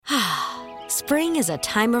Spring is a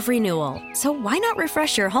time of renewal, so why not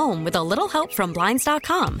refresh your home with a little help from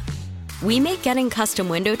Blinds.com? We make getting custom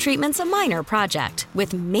window treatments a minor project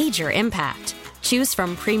with major impact. Choose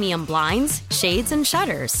from premium blinds, shades, and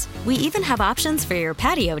shutters. We even have options for your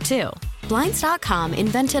patio, too. Blinds.com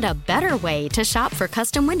invented a better way to shop for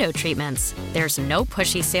custom window treatments. There's no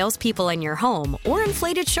pushy salespeople in your home or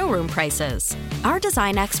inflated showroom prices. Our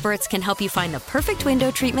design experts can help you find the perfect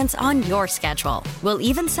window treatments on your schedule. We'll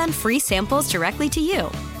even send free samples directly to you.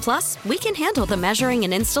 Plus, we can handle the measuring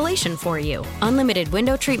and installation for you. Unlimited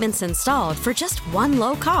window treatments installed for just one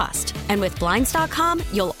low cost. And with Blinds.com,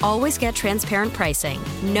 you'll always get transparent pricing.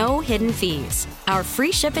 No hidden fees. Our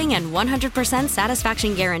free shipping and 100%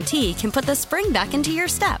 satisfaction guarantee can put the spring back into your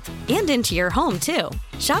step and into your home, too.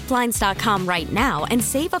 Shop Blinds.com right now and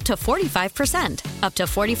save up to 45%. Up to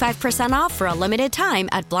 45% off for a limited time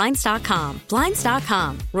at Blinds.com.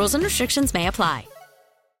 Blinds.com. Rules and restrictions may apply.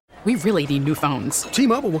 We really need new phones.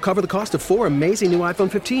 T-Mobile will cover the cost of 4 amazing new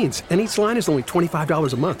iPhone 15s, and each line is only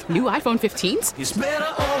 $25 a month. New iPhone 15s? It's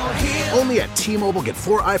better over here. Only at T-Mobile, get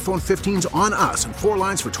 4 iPhone 15s on us and 4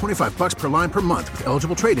 lines for $25 per line per month with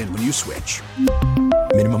eligible trade-in when you switch.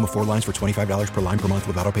 Minimum of 4 lines for $25 per line per month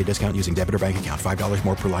with autopay discount using debit or bank account. $5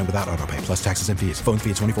 more per line without autopay, plus taxes and fees. Phone fee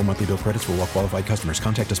at 24 monthly bill credits for well-qualified customers.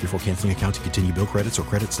 Contact us before canceling account to continue bill credits or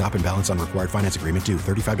credit stop and balance on required finance agreement due.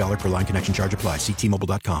 $35 per line connection charge applies. See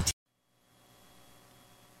T-Mobile.com.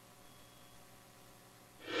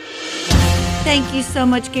 Thank you so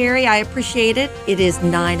much, Gary. I appreciate it. It is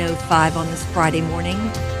 9:05 on this Friday morning,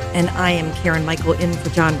 and I am Karen Michael in for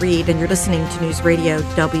John Reed, and you're listening to News Radio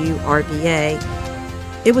WRVA.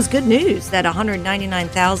 It was good news that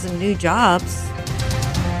 199,000 new jobs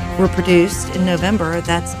were produced in November.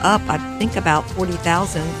 That's up, I think, about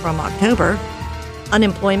 40,000 from October.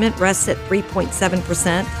 Unemployment rests at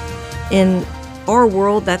 3.7%. In our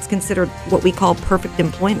world, that's considered what we call perfect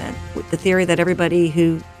employment, with the theory that everybody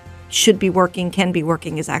who should be working, can be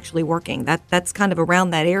working, is actually working. That's kind of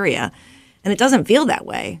around that area. And it doesn't feel that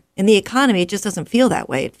way. In the economy, it just doesn't feel that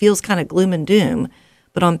way. It feels kind of gloom and doom.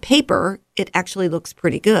 But on paper, it actually looks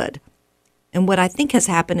pretty good. And what I think has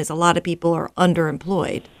happened is a lot of people are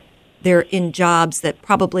underemployed. They're in jobs that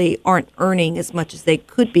probably aren't earning as much as they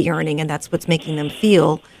could be earning, and that's what's making them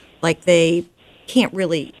feel like they can't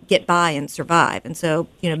really get by and survive. And so,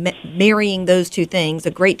 marrying those two things,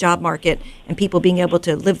 a great job market and people being able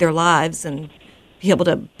to live their lives and be able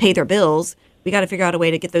to pay their bills, we got to figure out a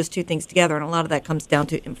way to get those two things together. And a lot of that comes down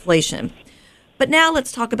to inflation. But now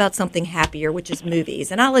let's talk about something happier, which is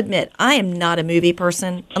movies. And I'll admit, I am not a movie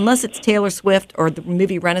person. Unless it's Taylor Swift or the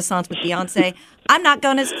movie Renaissance with Beyonce, I'm not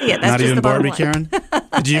going to see it. That's not just even the bottom Barbie, line. Karen?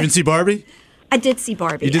 Did you even see Barbie? I did see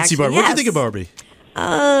Barbie. You did see Barbie. What did you think of yes. Barbie?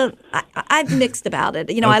 I'm mixed about it.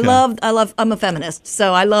 Okay. I'm a feminist,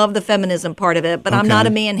 so I love the feminism part of it, but I'm not a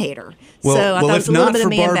man hater. Well, so I thought it was if a little not bit for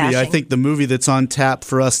of man Barbie, bashing. I think the movie that's on tap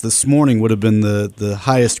for us this morning would have been the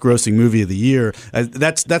highest grossing movie of the year.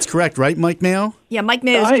 That's correct, right, Mike Mayo? Yeah, Mike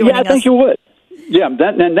Mayo is joining us. I think you would. Yeah,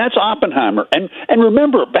 that's Oppenheimer. And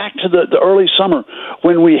remember, back to the early summer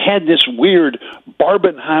when we had this weird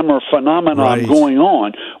Barbenheimer phenomenon going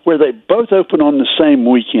on, where they both open on the same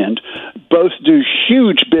weekend, both do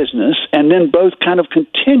huge business, and then both kind of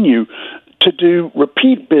continue to do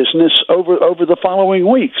repeat business over the following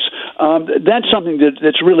weeks. That's something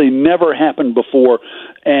that's really never happened before,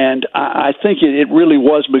 and I think it really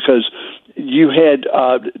was because you had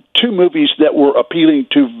two movies that were appealing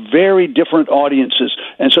to very different audiences,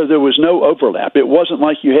 and so there was no overlap. It wasn't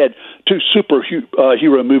like you had two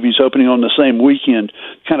superhero movies opening on the same weekend,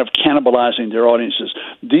 kind of cannibalizing their audiences.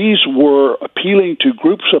 These were appealing to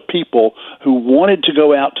groups of people who wanted to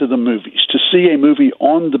go out to the movies to see a movie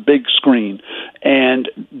on the big screen, and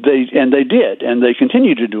they did, and they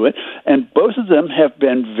continue to do it. And both of them have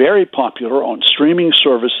been very popular on streaming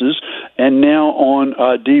services and now on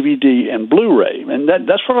DVD and Blu-ray. And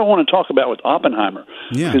that's what I want to talk about with Oppenheimer,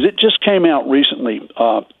 because it just came out recently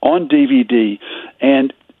on DVD,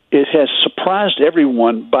 and it has surprised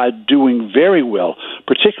everyone by doing very well,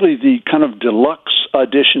 particularly the kind of deluxe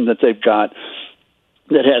edition that they've got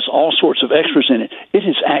that has all sorts of extras in it. It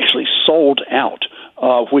is actually sold out,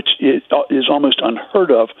 which is almost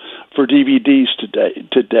unheard of for DVDs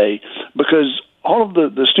today, because all of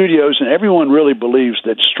the studios and everyone really believes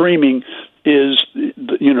that streaming is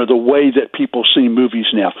the way that people see movies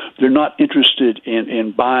now. They're not interested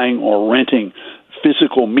in buying or renting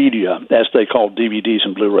physical media, as they call DVDs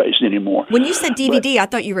and Blu-rays anymore. When you said DVD, I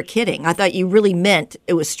thought you were kidding. I thought you really meant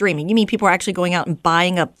it was streaming. You mean people are actually going out and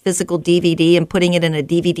buying a physical DVD and putting it in a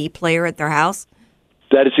DVD player at their house?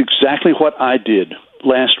 That is exactly what I did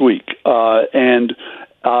last week. And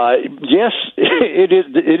Yes, it is.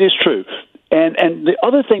 It is true. And the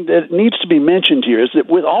other thing that needs to be mentioned here is that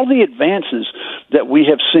with all the advances that we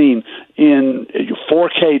have seen in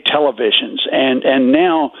 4K televisions and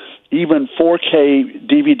now even 4K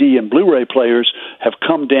DVD and Blu-ray players have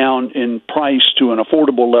come down in price to an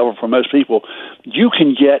affordable level for most people, you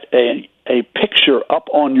can get a picture up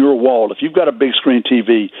on your wall, if you've got a big screen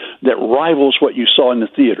TV, that rivals what you saw in the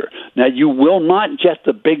theater. Now, you will not get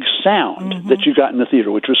the big sound that you got in the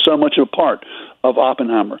theater, which was so much a part of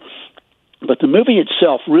Oppenheimer. But the movie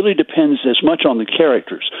itself really depends as much on the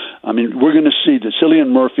characters. I mean, we're going to see that Cillian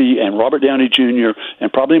Murphy and Robert Downey Jr.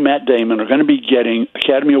 and probably Matt Damon are going to be getting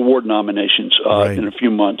Academy Award nominations in a few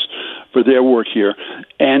months for their work here.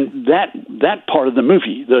 And that part of the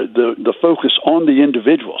movie, the focus on the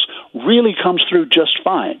individuals, really comes through just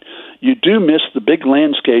fine. You do miss the big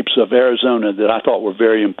landscapes of Arizona that I thought were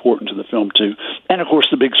very important to the film, too, and, of course,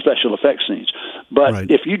 the big special effects scenes. But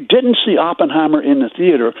if you didn't see Oppenheimer in the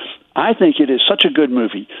theater, I think it is such a good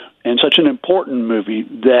movie and such an important movie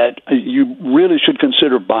that you really should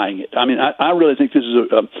consider buying it. I mean, I really think this is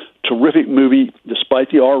a terrific movie, despite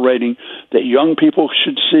the R rating, that young people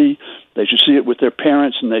should see. They should see it with their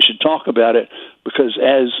parents, and they should talk about it, because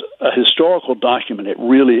as a historical document, it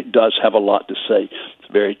really does have a lot to say. It's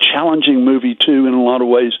a very challenging movie, too, in a lot of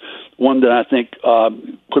ways, one that I think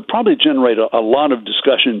could probably generate a lot of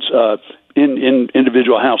discussions in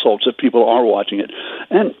individual households if people are watching it.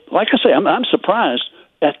 And like I say, I'm surprised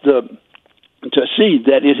at to see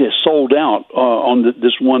that it has sold out on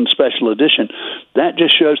this one special edition. That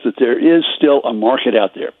just shows that there is still a market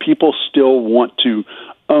out there. People still want to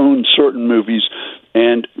own certain movies,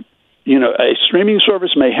 and a streaming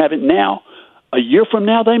service may have it now. A year from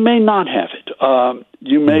now, they may not have it.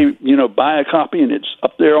 You may, buy a copy and it's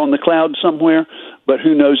up there on the cloud somewhere, but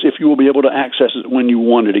who knows if you will be able to access it when you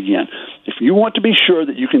want it again. If you want to be sure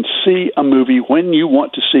that you can see a movie when you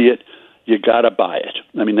want to see it, you got to buy it.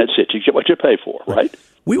 I mean, that's it. You get what you pay for, right?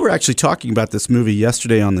 We were actually talking about this movie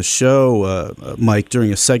yesterday on the show, Mike,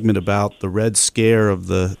 during a segment about the Red Scare of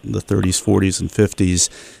the 30s, 40s, and 50s.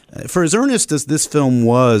 For as earnest as this film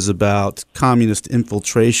was about communist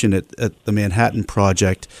infiltration at the Manhattan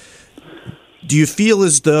Project, do you feel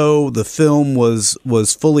as though the film was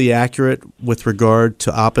fully accurate with regard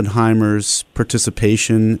to Oppenheimer's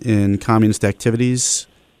participation in communist activities?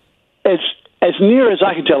 As near as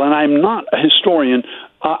I can tell, and I'm not a historian,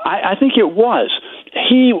 I think it was.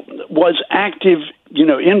 He was active,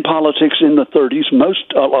 in politics in the 30s.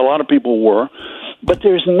 A lot of people were, but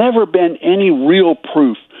there's never been any real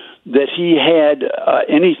proof that he had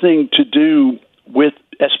anything to do with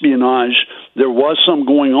espionage. There was some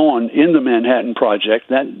going on in the Manhattan Project.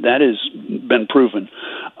 That has been proven.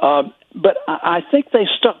 But I think they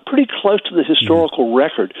stuck pretty close to the historical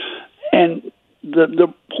record. And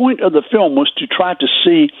the point of the film was to try to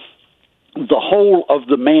see the whole of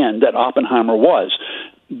the man that Oppenheimer was.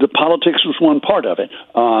 The politics was one part of it.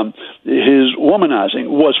 His womanizing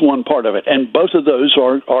was one part of it. And both of those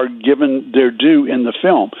are given their due in the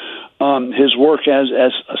film. His work as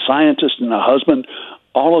a scientist and a husband,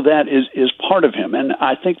 all of that is part of him. And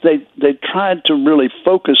I think they tried to really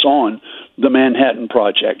focus on the Manhattan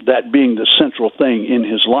Project, that being the central thing in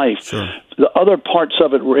his life. Sure. The other parts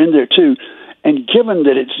of it were in there, too. And given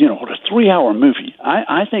that it's, a 3-hour movie,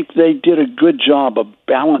 I think they did a good job of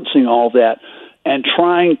balancing all that and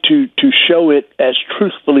trying to show it as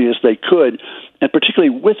truthfully as they could, and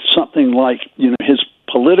particularly with something like, his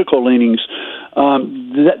political leanings,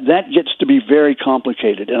 that gets to be very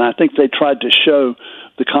complicated. And I think they tried to show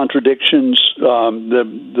the contradictions,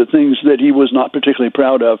 the things that he was not particularly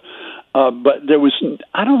proud of. But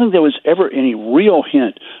I don't think there was ever any real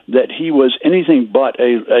hint that he was anything but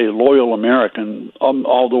a loyal American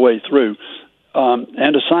all the way through,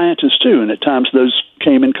 and a scientist too. And at times those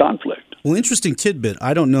came in conflict. Well, interesting tidbit.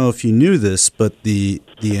 I don't know if you knew this, but the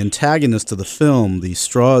antagonist of the film, the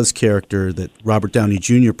Strauss character that Robert Downey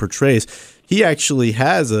Jr. portrays, he actually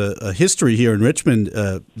has a history here in Richmond,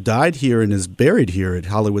 died here and is buried here at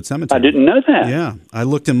Hollywood Cemetery. I didn't know that. Yeah. I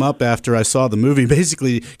looked him up after I saw the movie,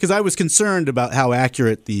 basically, because I was concerned about how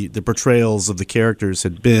accurate the portrayals of the characters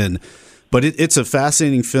had been. But it's a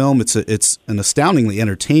fascinating film. It's an astoundingly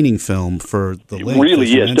entertaining film for the length. It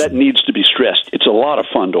really is. That needs to be stressed. It's a lot of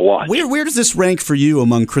fun to watch. Where does this rank for you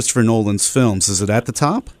among Christopher Nolan's films? Is it at the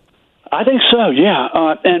top? I think so, yeah.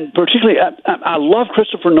 And particularly, I love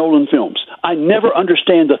Christopher Nolan films. I never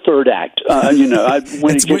understand the third act.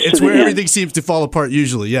 It's where everything seems to fall apart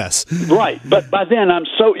usually, yes. Right, but by then I'm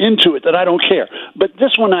so into it that I don't care. But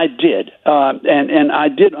this one I did, and I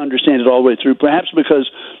did understand it all the way through, perhaps because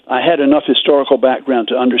I had enough historical background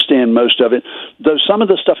to understand most of it, though some of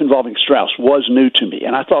the stuff involving Strauss was new to me.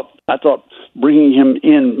 And I thought bringing him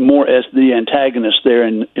in more as the antagonist there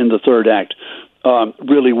in the third act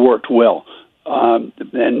really worked well.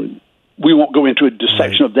 And we won't go into a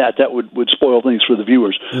dissection of that. That would spoil things for the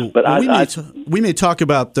viewers. But we may talk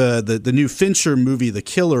about the new Fincher movie, The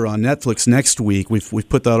Killer, on Netflix next week. We've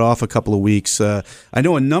put that off a couple of weeks. I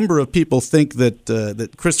know a number of people think that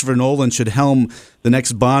Christopher Nolan should helm the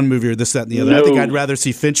next Bond movie or this, that, and the other. No. I think I'd rather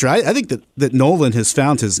see Fincher. I think that Nolan has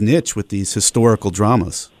found his niche with these historical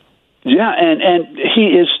dramas. Yeah, and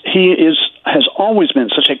he has always been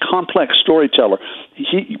such a complex storyteller.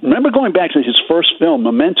 Remember going back to his first film,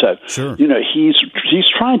 Memento. Sure. He's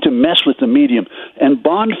trying to mess with the medium, and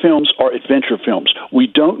Bond films are adventure films. We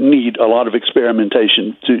don't need a lot of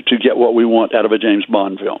experimentation to get what we want out of a James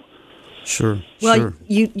Bond film. Sure. Well,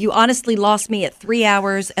 you honestly lost me at 3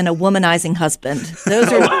 hours and a womanizing husband.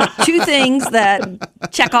 Those are two things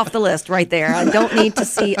that check off the list right there. I don't need to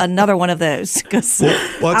see another one of those.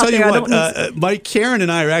 Well, I'll tell you what, Mike, Karen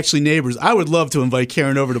and I are actually neighbors. I would love to invite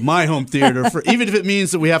Karen over to my home theater, even if it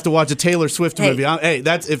means that we have to watch a Taylor Swift movie.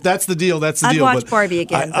 If that's the deal, that's the deal. I'd watch Barbie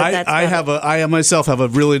again. I myself have a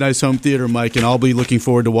really nice home theater, Mike, and I'll be looking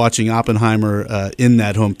forward to watching Oppenheimer in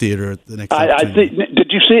that home theater the next time.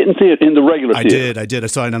 Did you see it in the regular theater? I did. I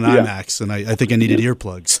saw it on IMAX, and I think I needed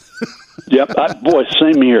earplugs. Yep. Boy,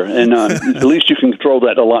 same here. And at least you can control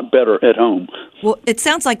that a lot better at home. Well, it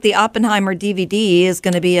sounds like the Oppenheimer DVD is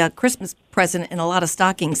going to be a Christmas present in a lot of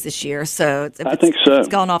stockings this year. So I think so. It's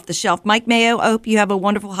gone off the shelf. Mike Mayo, I hope you have a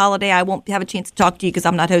wonderful holiday. I won't have a chance to talk to you because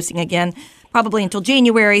I'm not hosting again probably until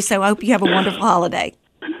January. So I hope you have a wonderful holiday.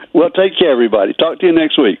 Well, take care, everybody. Talk to you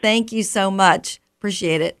next week. Thank you so much.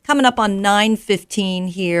 Appreciate it. Coming up on 9:15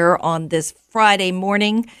 here on this Friday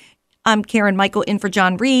morning, I'm Karen Michael in for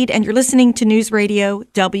John Reed, and you're listening to News Radio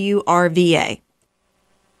WRVA.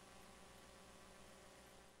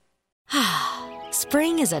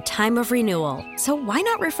 Spring is a time of renewal, so why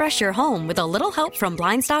not refresh your home with a little help from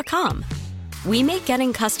Blinds.com? We make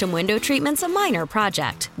getting custom window treatments a minor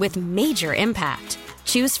project with major impact.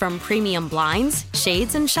 Choose from premium blinds,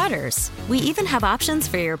 shades, and shutters. We even have options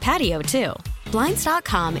for your patio, too.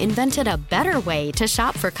 Blinds.com invented a better way to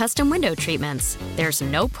shop for custom window treatments. There's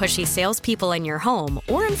no pushy salespeople in your home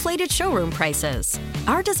or inflated showroom prices.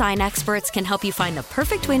 Our design experts can help you find the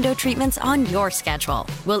perfect window treatments on your schedule.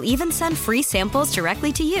 We'll even send free samples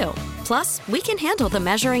directly to you. Plus, we can handle the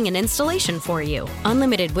measuring and installation for you.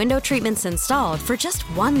 Unlimited window treatments installed for just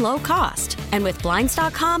one low cost. And with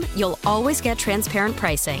Blinds.com, you'll always get transparent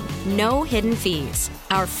pricing. No hidden fees.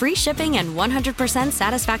 Our free shipping and 100%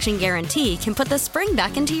 satisfaction guarantee can put the spring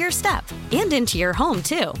back into your step and into your home,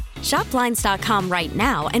 too. Shop Blinds.com right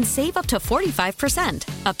now and save up to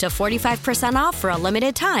 45%. Up to 45% off for a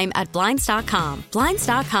limited time at Blinds.com.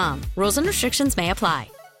 Blinds.com. Rules and restrictions may apply.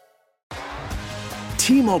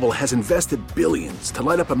 T-Mobile has invested billions to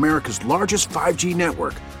light up America's largest 5G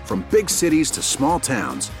network, from big cities to small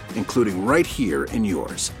towns, including right here in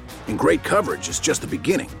yours. And great coverage is just the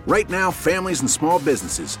beginning. Right now, families and small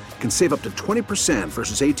businesses can save up to 20%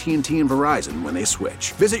 versus AT&T and Verizon when they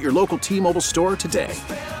switch. Visit your local T-Mobile store today.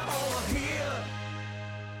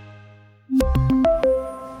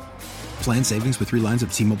 Plan savings with 3 lines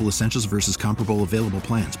of T-Mobile Essentials versus comparable available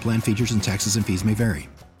plans. Plan features and taxes and fees may vary.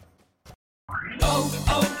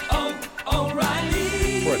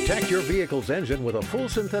 Protect your vehicle's engine with a full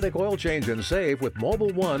synthetic oil change and save with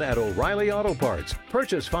Mobil 1 at O'Reilly Auto Parts.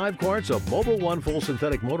 Purchase 5 quarts of Mobil 1 full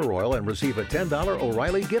synthetic motor oil and receive a $10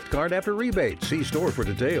 O'Reilly gift card after rebate. See store for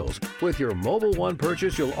details. With your Mobil 1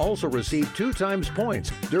 purchase, you'll also receive 2 times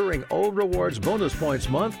points during O Rewards Bonus Points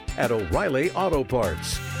Month at O'Reilly Auto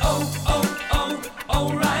Parts.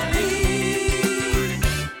 O'Reilly.